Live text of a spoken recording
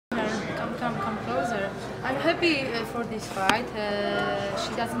come closer. I'm happy for this fight.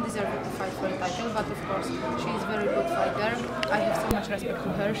 She doesn't deserve to fight for the title, but of course she is a very good fighter. I have so much respect to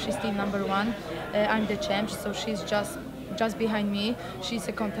her. She's team number one. I'm the champ, so she's just behind me. She's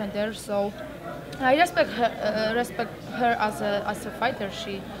a contender, so I respect her as a fighter.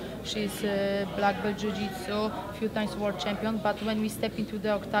 She's black belt jiu-jitsu, few times world champion, but when we step into the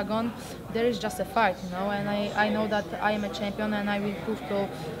octagon, there is just a fight, you know, and I know that I am a champion, and I will prove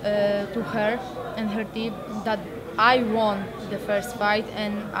to her and her team that I won the first fight,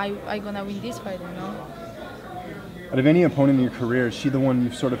 and I gonna win this fight, you know. Out of any opponent in your career, is she the one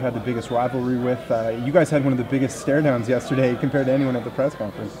you've sort of had the biggest rivalry with? You guys had one of the biggest stare downs yesterday compared to anyone at the press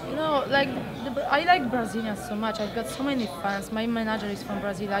conference. You know, like I like Brazilians so much. I've got so many fans. My manager is from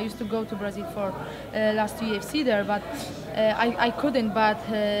Brazil. I used to go to Brazil for last UFC there, but I couldn't. But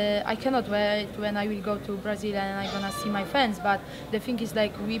I cannot wait when I will go to Brazil and I'm gonna see my fans. But the thing is,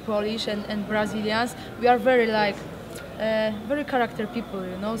 like, we Polish and Brazilians, we are very like. Very character people,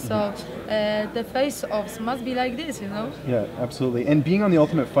 you know, so the face-offs must be like this, you know? Yeah, absolutely. And being on The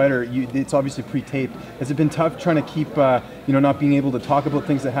Ultimate Fighter, it's obviously pre-taped. Has it been tough trying to keep, you know, not being able to talk about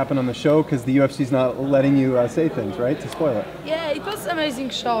things that happen on the show because the UFC's not letting you say things, right, to spoil it? Yeah, it was amazing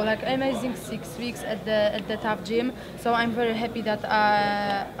show, like amazing 6 weeks at the Tough Gym, so I'm very happy that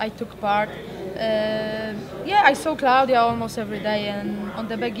I took part. Yeah, I saw Claudia almost every day, and on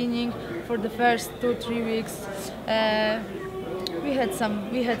the beginning, for the first 2-3 weeks, we had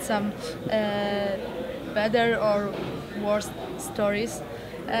some better or worse stories,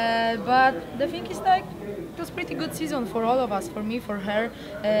 but the thing is, like, it was pretty good season for all of us, for me, for her.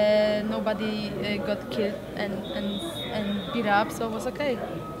 Nobody got killed and beat up, so it was okay.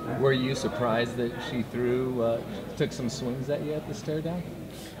 Were you surprised that she took some swings at you at the stare down?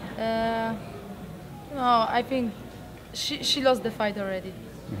 No, I think she lost the fight already.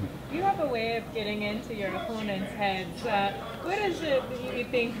 You have a way of getting into your opponent's heads. What is it that you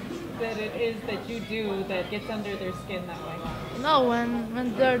think that it is that you do that gets under their skin that way? No,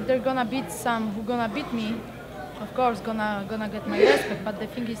 when they're gonna beat who gonna beat me, of course gonna get my respect. But the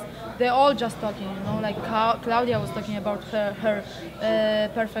thing is, they're all just talking, you know. Like Claudia was talking about her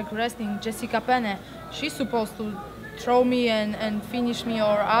perfect wrestling. Jessica Penne, she's supposed to throw me and finish me,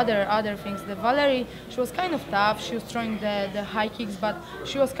 or other things. The Valerie, she was kind of tough. She was throwing the high kicks, but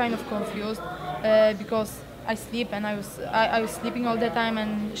she was kind of confused because I sleep and I was sleeping all the time,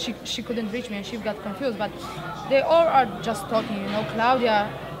 and she couldn't reach me and she got confused. But they all are just talking, you know.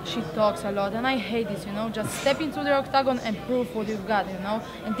 Claudia, she talks a lot, and I hate this, you know. Just step into the octagon and prove what you've got, you know.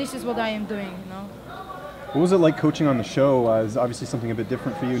 And this is what I am doing, you know. What was it like coaching on the show? Is obviously something a bit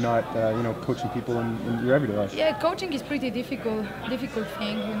different for you, not you know, coaching people in your everyday life. Yeah, coaching is pretty difficult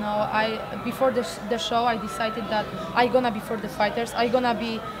thing, you know. Before the show, I decided that I gonna be for the fighters. I gonna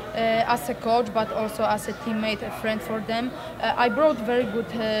be as a coach, but also as a teammate, a friend for them. I brought very good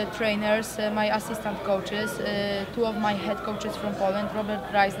trainers, my assistant coaches, 2 of my head coaches from Poland, Robert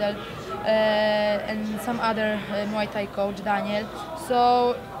Dreisdel, and some other Muay Thai coach, Daniel.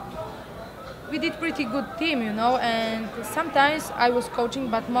 So we did pretty good team, you know, and sometimes I was coaching,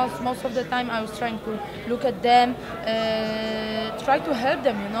 but most of the time I was trying to look at them, try to help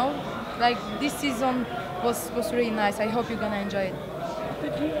them, you know. Like, this season was really nice. I hope you're gonna enjoy it.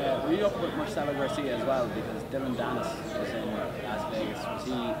 Were you up with Marcelo Garcia as well? Because Dylan Dennis was in Las Vegas. Was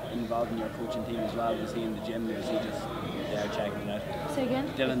he involved in your coaching team as well? Was he in the gym, or was he just there checking it out? Say again?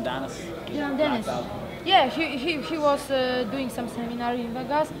 Dylan Dennis. Dylan Dennis. Yeah, he was doing some seminar in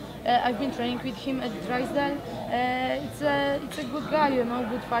Vegas. I've been training with him at Drysdale. It's a good guy, you know,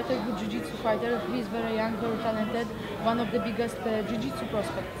 good fighter, good jiu-jitsu fighter. He's very young, very talented, one of the biggest jiu-jitsu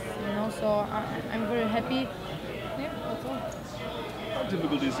prospects, you know. So I'm very happy. Yeah, that's all. How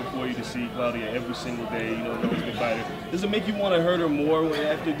difficult is it for you to see Claudia every single day, you know, an ultimate fighter? Does it make you want to hurt her more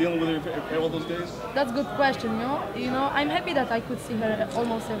after dealing with her all those days? That's a good question, you know. I'm happy that I could see her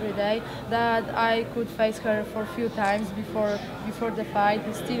almost every day, that I could face her for a few times before the fight.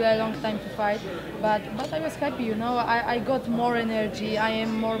 It's still a long time to fight, but I was happy, you know. I got more energy, I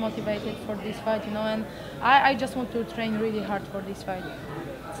am more motivated for this fight, you know, and I just want to train really hard for this fight.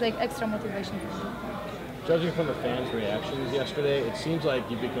 It's like extra motivation for me. Judging from the fans' reactions yesterday, it seems like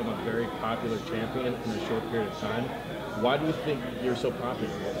you've become a very popular champion in a short period of time. Why do you think you're so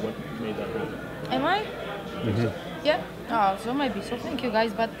popular? What made that happen? Am I? Yeah. Oh, so maybe. So thank you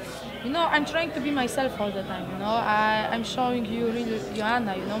guys. But you know, I'm trying to be myself all the time. You know, I'm showing you really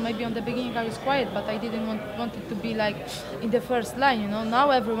Joanna. You know, maybe on the beginning I was quiet, but I didn't want it to be like in the first line. You know,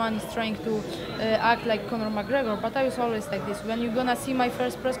 now everyone is trying to act like Conor McGregor, but I was always like this. When you're gonna see my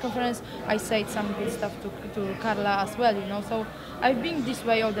first press conference, I said some good stuff to Carla as well. You know, so I've been this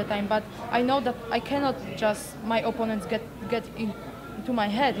way all the time. But I know that I cannot just my opponents get into my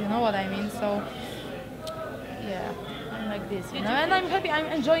head. You know what I mean? So. Yeah, I'm like this, you know, and I'm happy. I'm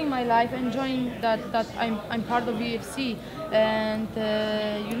enjoying my life, enjoying that I'm part of UFC, and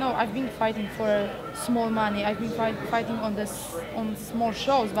you know, I've been fighting for small money. I've been fighting on small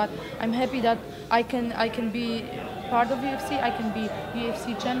shows, but I'm happy that I can be part of UFC. I can be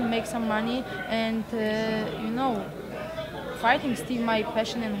UFC champ, make some money, and you know, fighting still my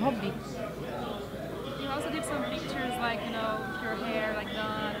passion and hobby. You also did some pictures, like, you know, with your hair like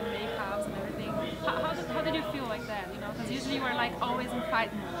done and makeups and everything. How did you feel like that? You know, because usually you are like always in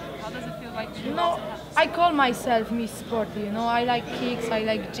fight mode. How does it feel like? You know, I call myself Miss Sporty. You know, I like kicks, I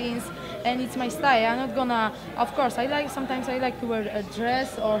like jeans, and it's my style. I'm not gonna. Of course, sometimes I like to wear a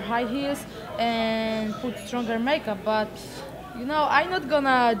dress or high heels and put stronger makeup, but. You know, I'm not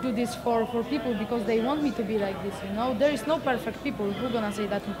gonna do this for people because they want me to be like this, you know. There is no perfect people who gonna say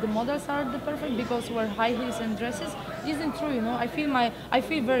that the models are the perfect because wear high heels and dresses. It isn't true, you know. I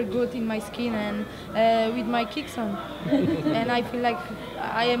feel very good in my skin and with my kicks on. And I feel like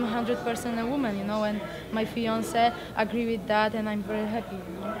I am 100% a woman, you know, and my fiance agree with that, and I'm very happy,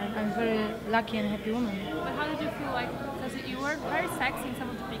 you know. I'm very lucky and happy woman. But how did you feel like, because you were very sexy in some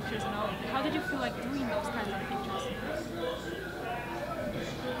of the pictures, you know, how did you feel like doing those kinds of pictures?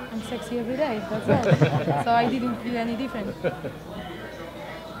 I'm sexy every day, that's all. So I didn't feel any different.